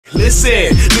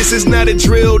Listen, this is not a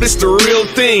drill, this the real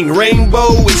thing.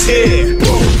 Rainbow is here.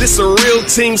 This a real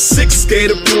team, six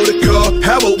skater protocol.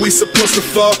 How are we supposed to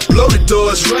fall? Blow the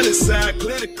doors, run inside,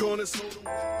 clear the corners.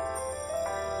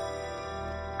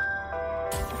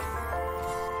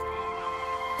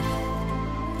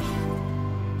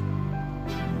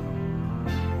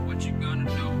 What you gonna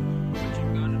do? What you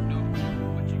gonna do?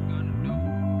 What you gonna do?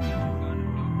 What you gonna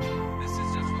do? This is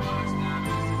just for us now.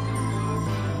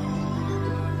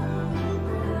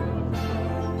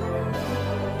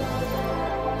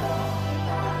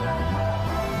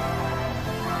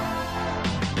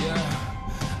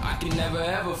 I can never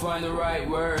ever find the right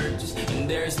words, and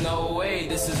there's no way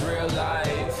this is real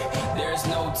life. There's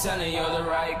no telling you're the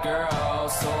right girl,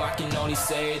 so I can only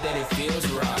say that it feels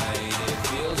right. It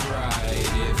feels right.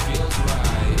 It feels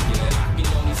right. Yeah, I can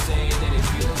only say that it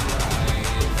feels right.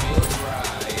 It feels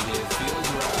right. It feels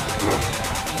right. Yeah,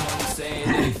 I can only say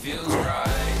that it feels right.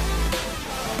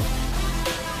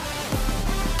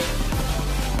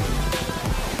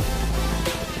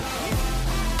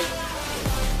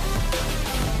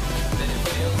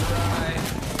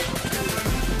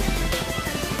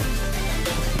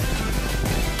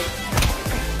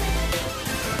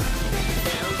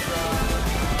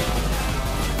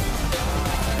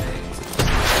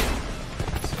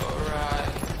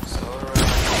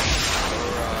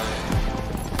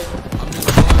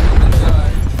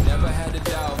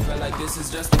 This is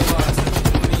just a buzz.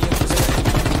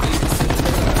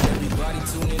 Everybody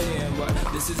tuning in, but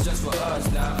this is just for us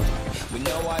now. We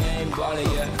know I ain't ballin'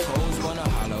 yet. Hoes wanna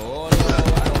holler, oh no,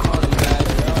 I don't call them back.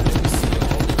 Girl, let me see you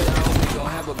hold it down, we gon'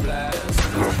 have a blast.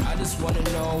 I just wanna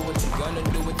know what you gonna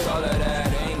do with all of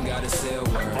that. Ain't gotta say a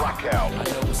word. Blackout. I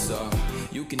know what's up.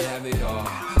 You can have it all.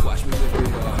 Watch me whip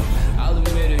it up. I'll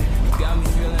admit it. You got me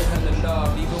feeling hella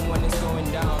love. Even when it's going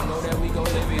down, know that we gon'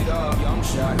 live it up. Young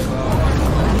shot call.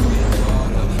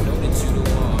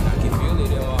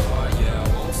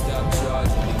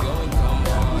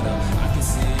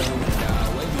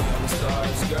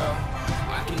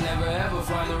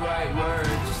 Find the right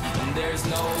words, and there's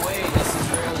no way this is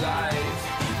real life.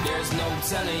 There's no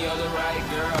telling you're the right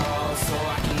girl, so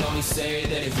I can only say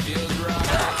that it feels right.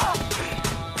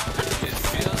 It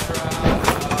feels right.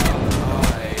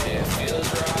 It feels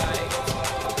right.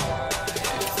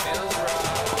 It feels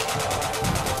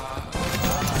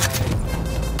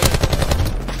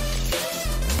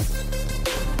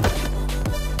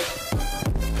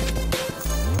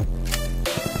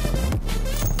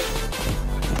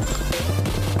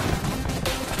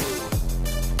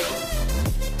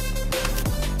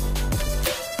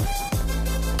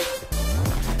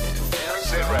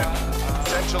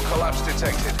Potential collapse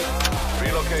detected.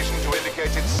 Relocation to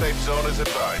indicated safe zone is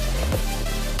advised.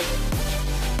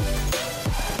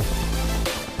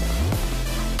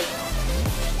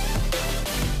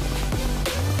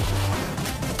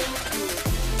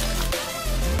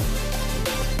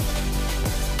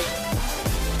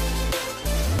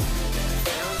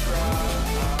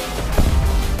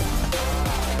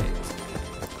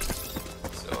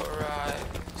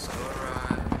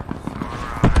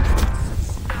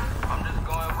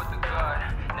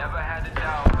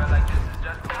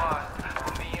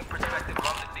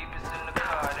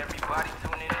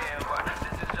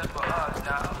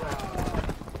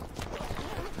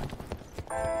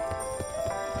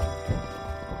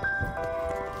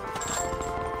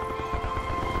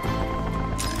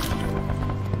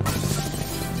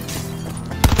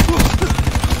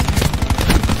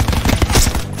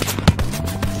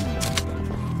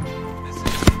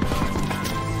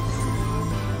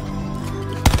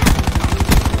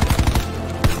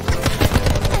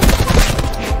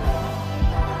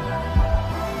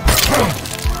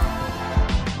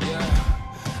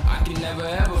 Never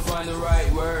ever find the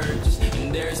right words,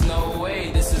 and there's no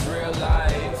way this is real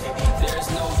life. There's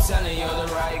no telling you're the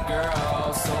right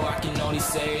girl, so I can only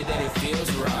say that it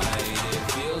feels right.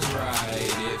 It feels right.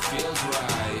 It feels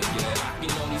right. Yeah, I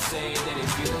can only say that it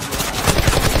feels right.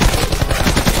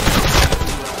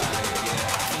 Yeah,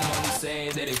 I can only say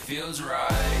that it feels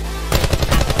right.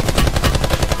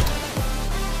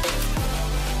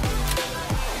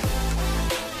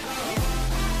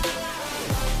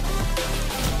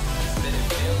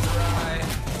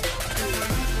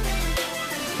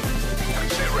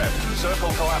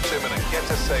 Circle collapse imminent. Get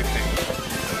to safety.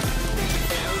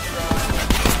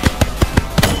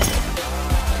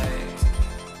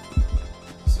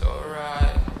 So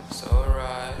right.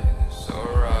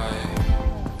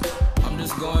 I'm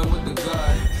just going with the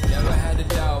gut. Never had a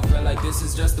doubt. Felt like this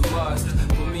is just a must.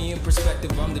 Put me in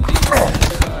perspective. I'm the deepest in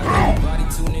the cut. Everybody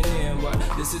tuning in, but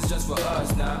this is just for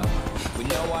us now. We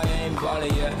know I ain't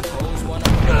ballin' yet. Hoes wanna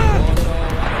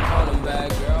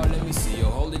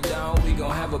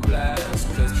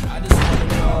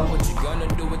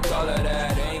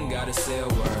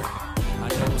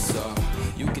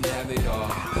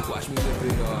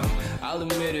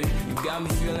You got me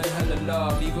feeling hella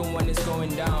love, even when it's going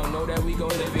down. Know that we gon'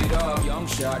 live it up. Young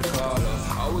shot caller,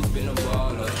 always been a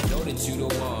baller. Know that you the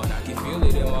one, I can feel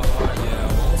it in my heart. Yeah, I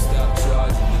won't stop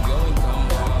charging. We go and come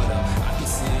harder. I can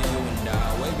see you and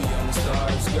I, way beyond the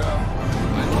stars, girl. I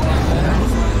know I never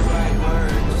find the right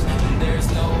words. There's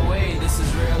no way this is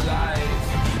real life.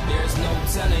 There's no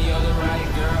telling you're the right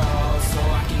girl, so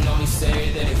I can only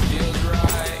say that it feels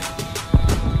right.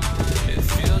 It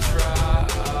feels right.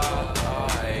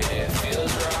 It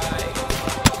feels right.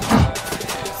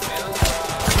 It feels right.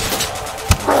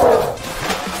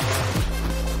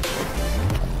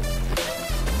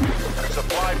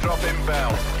 Supply drop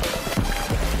inbound.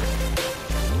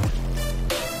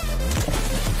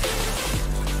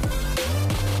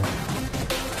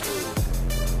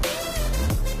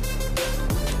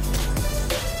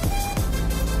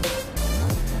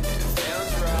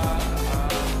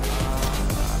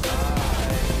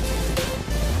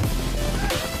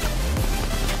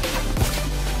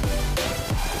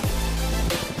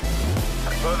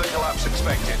 Further collapse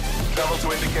expected. Travel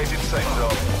to indicated safe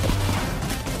zone.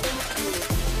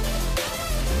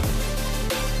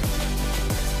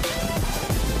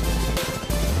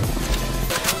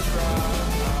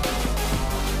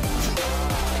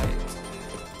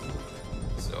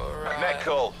 Net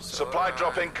call. Supply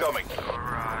drop incoming.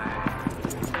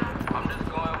 I'm just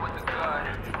going with the gut.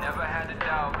 Never had a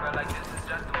doubt. Felt like this is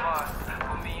just a must.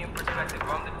 For me in perspective,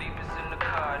 I'm the deepest in the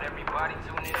cut. Everybody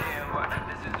tuning in, but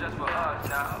this is just for us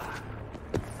now.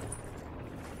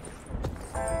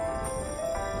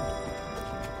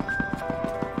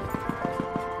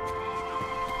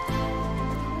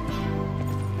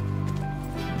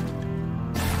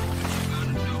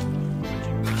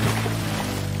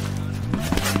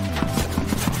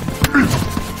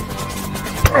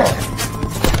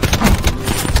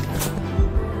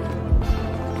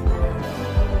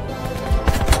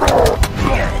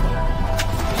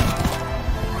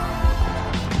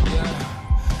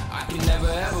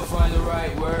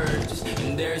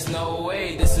 There's no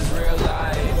way this is real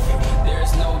life.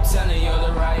 There's no telling you're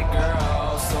the right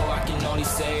girl, so I can only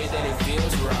say that it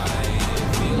feels right.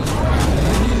 It feels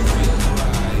right. It feels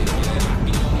right. Yeah, I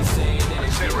can only say that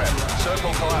it feels right.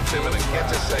 Circle collapse imminent. Get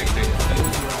to safety. It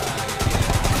feels right. Yeah, I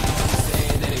can only say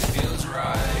that it feels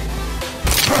right.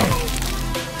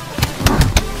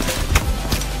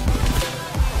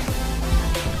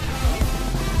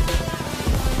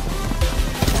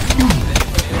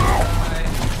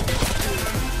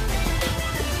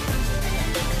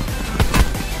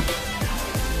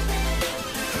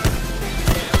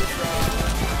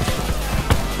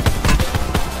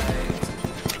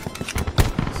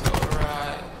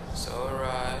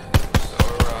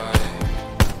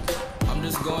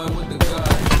 Going with the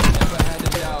gut, never had a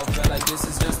doubt, felt like this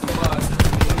is just a must.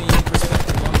 Put me in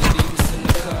perspective, I'm the deepest in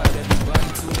the cut. Everybody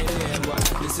tuning in, but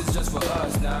this is just for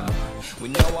us now. We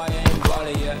know I ain't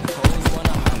ballin' yet, always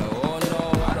wanna holler. Oh no,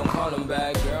 I don't call them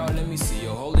back, girl, let me see you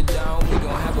hold it down, we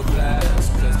gon' have a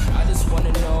blast. Cause I just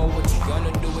wanna know what you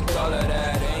gonna do with all of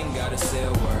that. Ain't gotta say a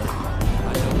word,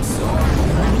 I know it's all,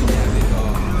 we can have it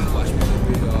all. Watch me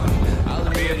whip it all.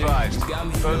 Be advised,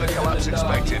 further collapse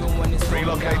expected.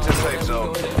 Relocate to safe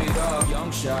zone.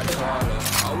 Young shot caller,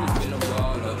 always been a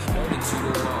baller. Know that you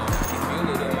the one, you feel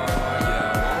it in my heart.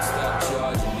 Yeah, I won't stop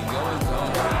charging. We go and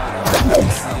come harder. I can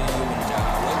see you and I,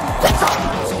 way beyond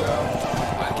stars, girl.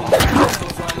 I can never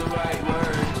find the right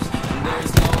words, and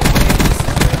there's no way this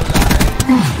is real life.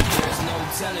 There's no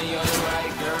telling you're the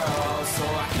right girl, so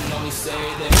I can only say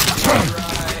that it feels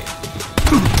right.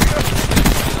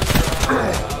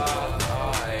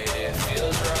 It feels right. It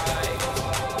feels right.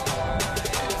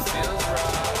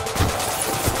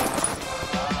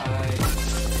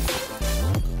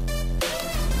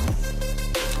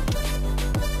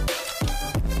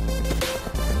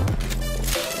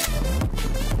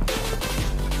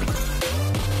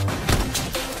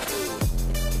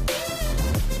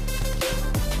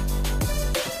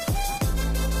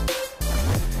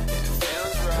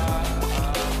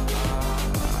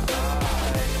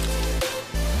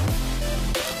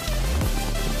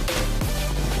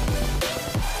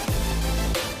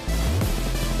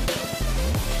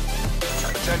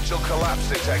 Potential collapse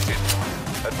detected.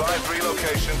 Advise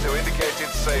relocation to indicated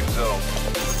safe zone.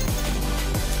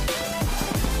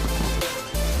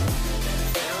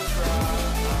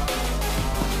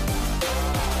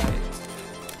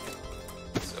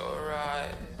 It's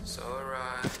alright, it's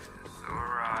alright, it's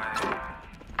alright.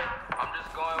 I'm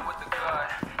just going with the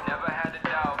gut. Never had a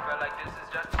doubt, felt like this is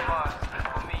just a must.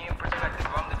 For me in perspective,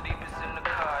 I'm the deepest in the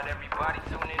cut. Everybody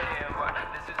tuning in, but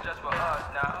this is just for us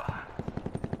now.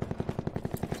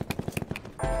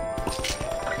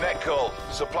 Net call.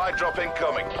 Supply drop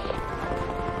incoming.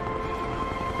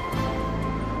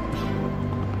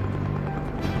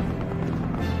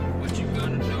 What you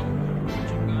gonna do? What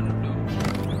you gonna do?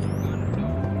 What you gonna do?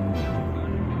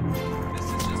 This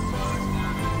is just us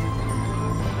now.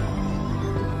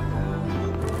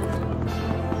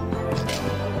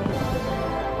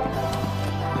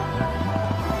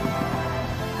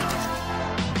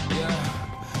 Yeah,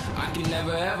 I can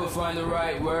never ever find the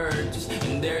right words,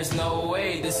 and there's no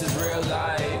way this is real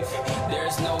life.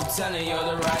 There's no telling you're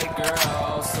the right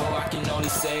girl, so I can only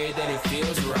say that it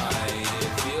feels right.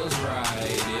 It feels right.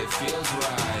 It feels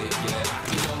right. Yeah, I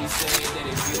can only say that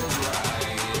it feels right.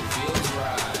 It feels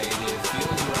right. It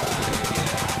feels right.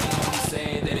 Yeah, I can only say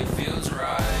that it feels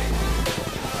right.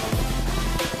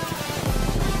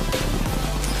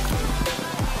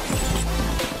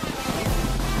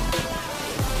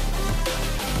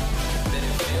 That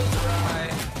it feels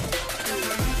right.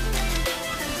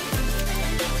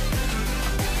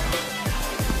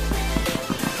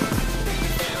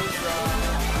 Feels right.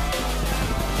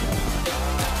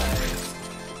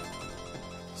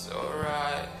 So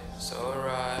right. So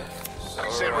right. So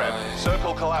Sit right. rep.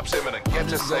 Circle collapse imminent. Get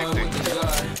to Just going safety. with the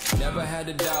gut. Never had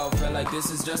a doubt, felt like this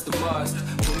is just a must.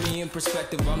 Put me in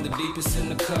perspective, I'm the deepest in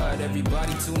the cut.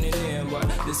 Everybody tuning in, but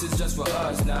this is just for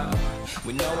us now.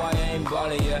 We know I ain't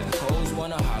ballin' yet. Hoes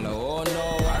wanna holler, oh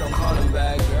no, I don't call them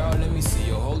back. Girl, let me see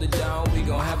you hold it down, we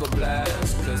gon' have a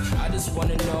blast. Cause I just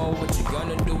wanna know what you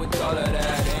gonna do with all of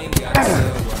that. Ain't gotta say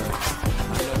a word,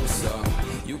 I know what's up.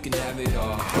 You can have it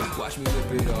all, watch me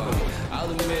whip it up. I'll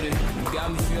admit it, you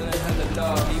got me feeling hella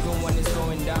love. Even when it's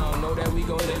going down, know that we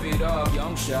gon' live it up.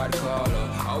 Young shot caller,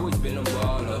 always been a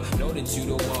baller. Know that you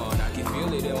the one, I can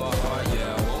feel it in my heart.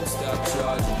 Yeah, I won't stop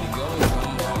charging, we going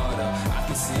come harder. I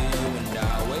can see you and I,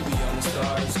 way beyond the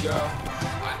stars, girl.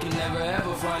 I can never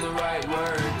ever find the right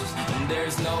words, and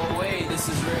there's no way this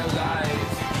is real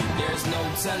life. There's no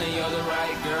telling you're the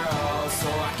right girl, so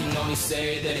I can only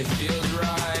say that it feels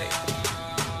right.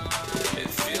 It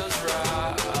feels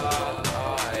right.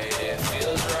 It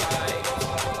feels right.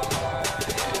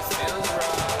 It feels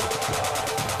right.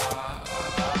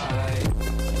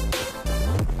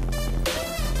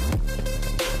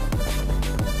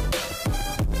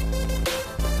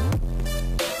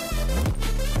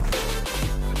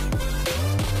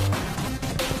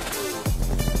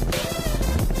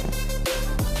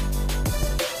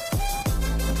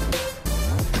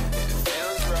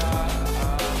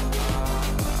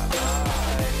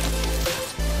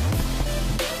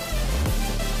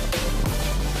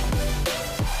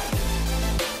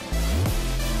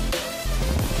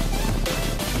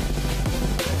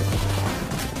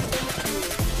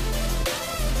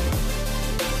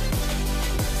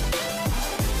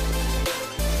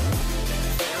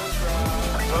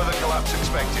 Further collapse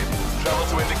expected. Travel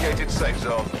to indicated safe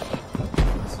zone.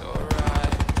 It's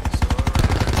alright. It's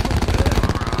alright.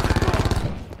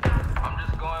 I'm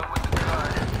just going with the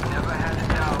gut. Never had a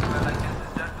doubt. Felt like this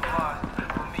is just a must.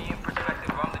 Put me in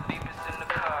perspective, I'm the deepest in the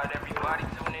cut. Everybody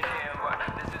tuning in, but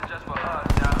this is just for us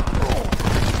now.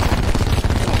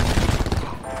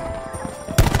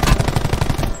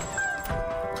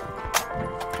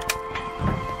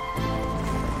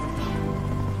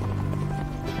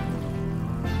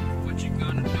 What you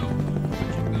gonna do? What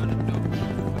you gonna do?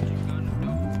 What you gonna do?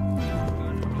 What you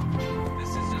gonna do?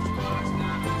 This is just for us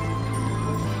now.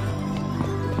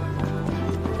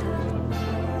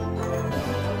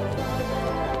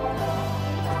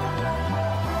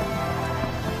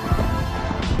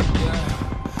 Yeah,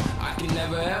 I can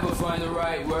never ever find the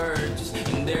right words,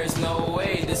 and there's no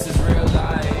way this is real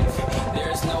life.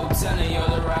 There's no telling you're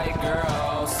the right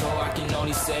girl, so I can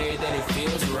only say that it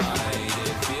feels right.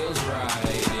 It feels right.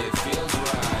 It feels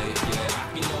right. Yeah, I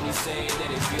can only say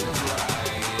that it feels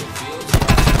right. It feels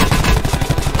right.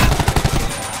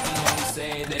 I can only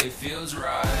say that it feels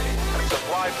right.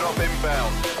 Supply drop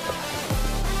inbound.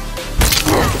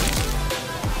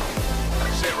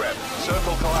 Sit rep.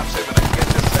 Circle collapse imminent. Get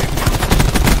to safety.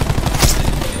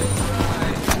 It feels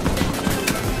right.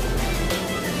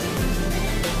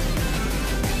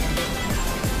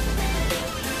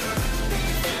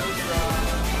 Feels right.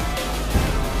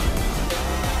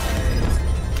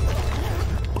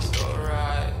 It's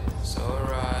alright. It's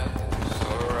alright. It's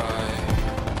alright.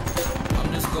 I'm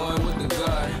just going with the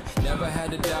gut. Never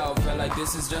had a doubt, felt like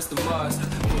this is just a must.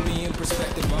 Put me in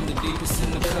perspective, I'm the deepest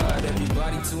in the cut.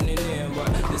 Everybody tuning in,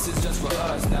 but this is just for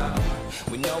us now.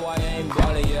 We know I ain't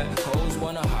ballin' yet. Hoes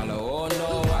wanna holler, oh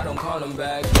no, I don't call them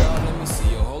back. Girl, let me see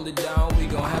you hold it down, we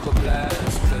gon' have a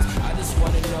blast. Cause I just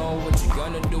wanna know what you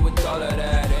gonna do with all of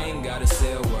that. Ain't gotta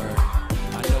say a word,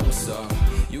 I know what's up.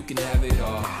 You can have it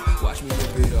all, watch me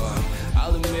rip it off.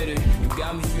 I'll admit it, you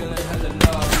got me feeling hella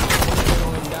love. When it's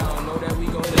going down, know that we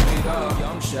gon' live it up.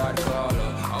 Young shot caller,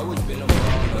 always been a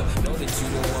baller. Know that you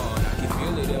the one, I can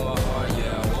feel it in my heart.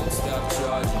 Yeah, I won't stop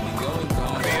charging, we going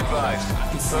come. Be advised,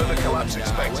 further collapse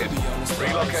expected.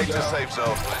 Relocate to safe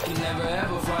zone. I can never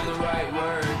ever find the right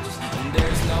words, and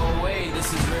there's no way this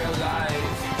is real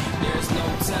life. There's no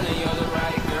telling you're the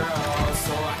right girl,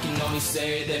 so I can only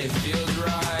say that it feels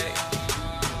right.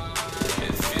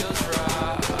 It feels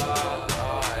right.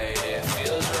 It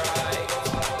feels right.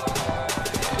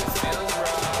 It feels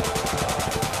right.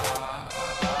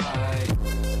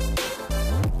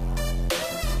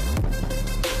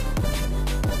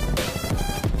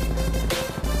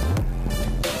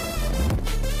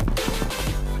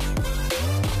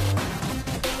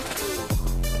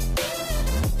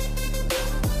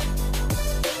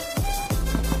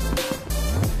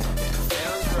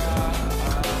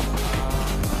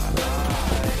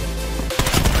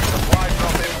 Supply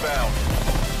drop inbound.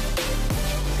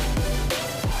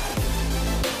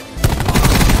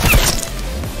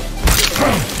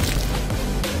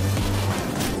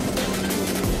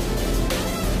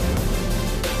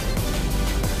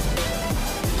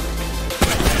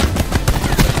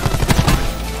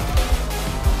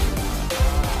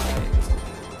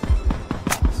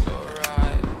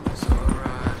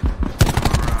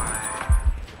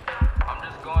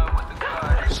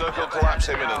 Circle collapse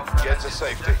imminent. Get to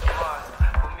safety.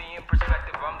 Put me in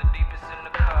perspective, I'm the deepest in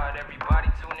the cut. Everybody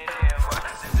tuning in, but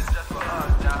this is just for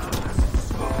us now.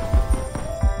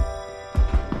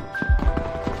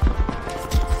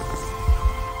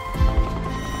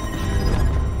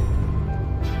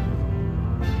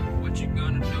 What you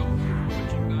gonna do? What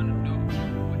you gonna do?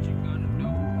 What you gonna do?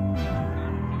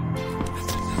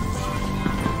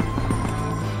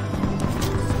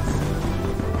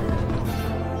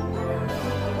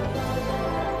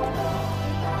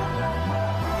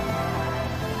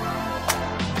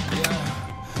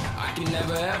 I can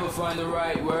never ever find the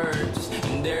right words,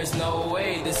 and there's no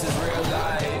way this is real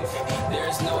life.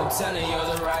 There's no telling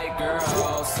you're the right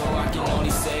girl, so I can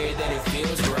only say that it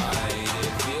feels right.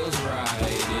 It feels right.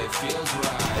 It feels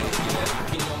right. Yeah, I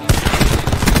can only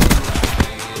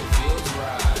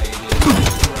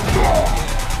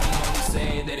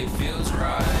say that it feels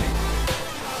right.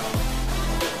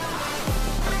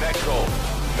 Net call.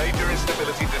 Major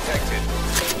instability detected.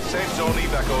 Safe zone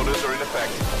evac orders are in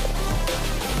effect.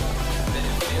 That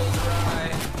it feels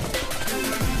right.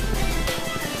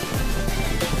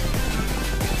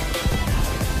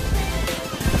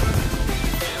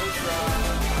 Feels right.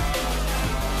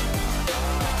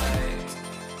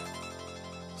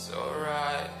 So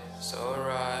right, so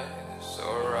right, so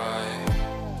right.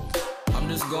 I'm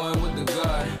just going with the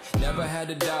gut. Never had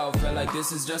a doubt, felt like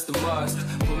this is just a must.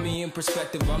 Put me in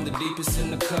perspective, I'm the deepest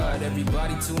in the cut.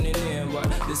 Everybody tuning in, but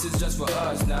this is just for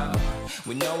us now.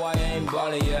 We know I ain't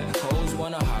ballin' yet. Hoes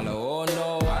wanna holler, oh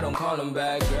no, I don't call them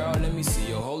back. Girl, let me see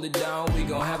you hold it down, we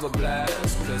gon' have a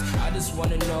blast. Cause I just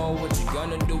wanna know what you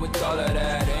gonna do with all of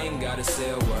that. Ain't gotta say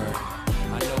a word,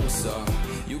 I know what's up.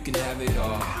 You can have it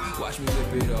all, watch me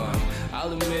rip it off.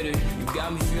 I'll admit it, you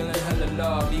got me feeling hella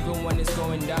love. Even when it's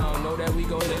going down, know that we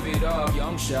gon' live it up.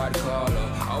 Young shot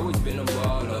caller, always been a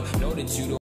baller. Know that you the